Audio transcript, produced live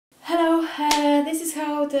is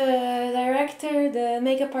how the director, the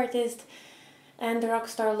makeup artist and the rock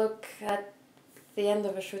star look at the end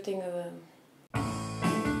of a shooting of a...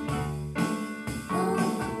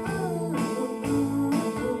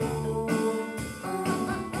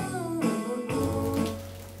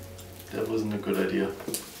 That wasn't a good idea.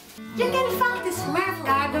 You can fuck this Smurf,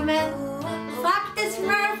 Gargamel! Fuck this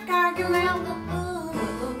Smurf, Gargamel!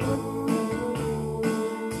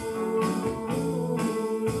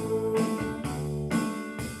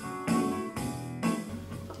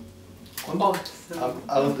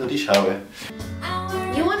 Und ich habe.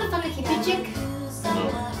 You wanna fuck a hippie chick? No.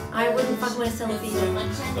 I wouldn't fuck myself either.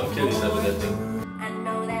 Don't kill yourself with that thing.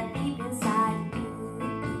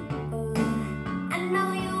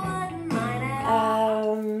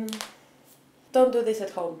 Don't do this at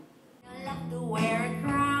home.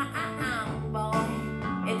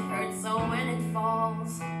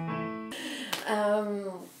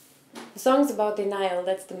 The song's about denial,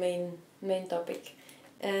 that's the main topic.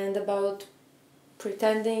 And about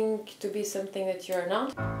pretending to be something that you're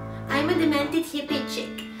not. I'm a demented hippie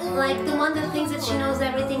chick, like the one that thinks that she knows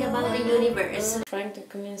everything about the universe. Trying to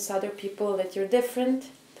convince other people that you're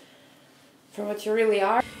different from what you really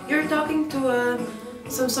are. You're talking to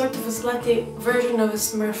some sort of a slutty version of a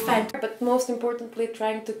Smurfette. But most importantly,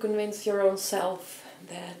 trying to convince your own self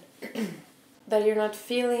that that you're not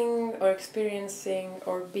feeling or experiencing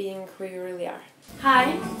or being who you really are.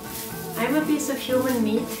 Hi, I'm a piece of human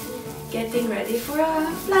meat getting ready for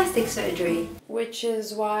a plastic surgery. Which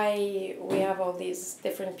is why we have all these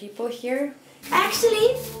different people here.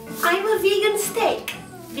 Actually, I'm a vegan steak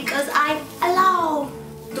because I allow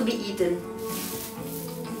to be eaten.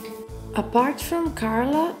 Apart from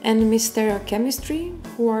Karla and Miss Stereochemistry,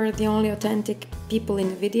 who are the only authentic people in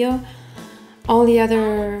the video, all the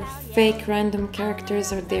other fake random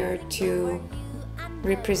characters are there to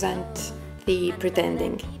represent the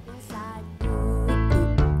pretending.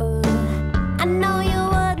 I know you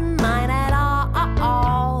wouldn't mind at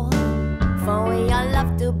all, for your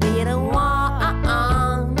love to be the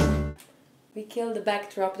one. We killed the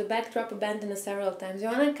backdrop. The backdrop abandoned us several times. You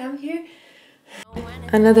wanna come here?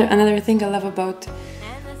 Another thing I love about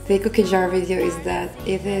the Kouqj Garret video is that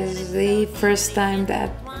it is the first time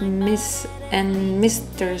that Miss and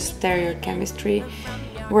Mr. Stereochemistry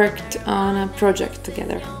worked on a project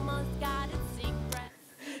together.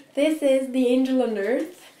 This is the angel on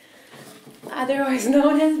earth, otherwise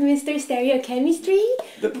known as Mr. Stereochemistry.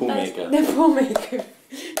 The poo maker. The poo maker.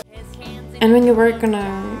 And when you work on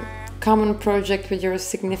a common project with your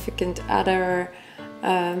significant other,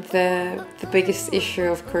 the biggest issue,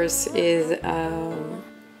 of course, is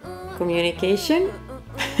communication.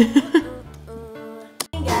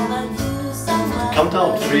 Count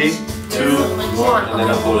down. 3, 2, 1, and then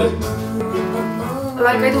I pull it.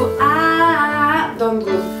 Like I do ah, don't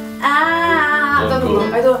go. Ah, don't go.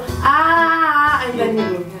 I do ah, and then you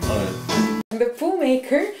go. Alright. The poo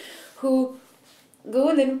maker who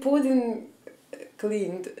good and put and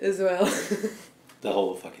cleaned as well. The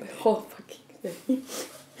whole fucking thing. Whole fucking thing.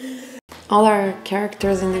 All our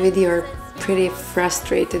characters in the video are pretty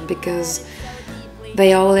frustrated because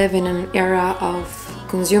they all live in an era of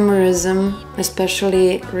consumerism,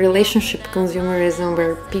 especially relationship consumerism,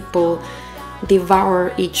 where people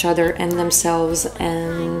devour each other and themselves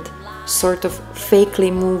and sort of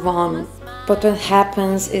fakely move on. But what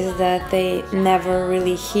happens is that they never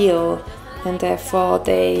really heal, and therefore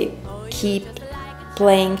they keep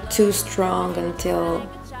playing too strong until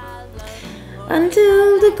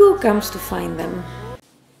the goo comes to find them.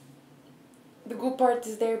 The goo part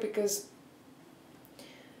is there because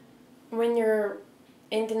when you're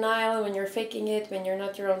in denial, when you're faking it, when you're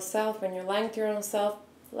not your own self, when you're lying to your own self,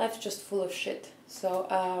 life's just full of shit. So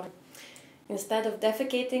instead of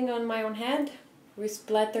defecating on my own head, we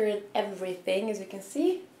splattered everything, as you can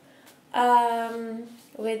see,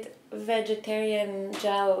 with vegetarian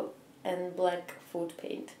gel and black food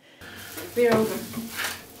paint. We're over.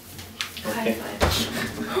 Okay. High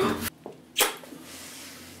five.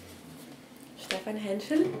 Stefan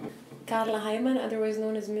Hentschel, Karla Hajman, otherwise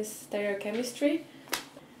known as Miss Stereochemistry.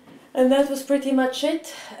 And that was pretty much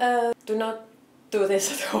it. Do not do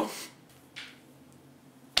this at home.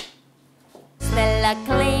 Stella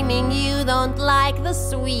claiming you don't like the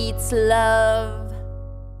sweets, love.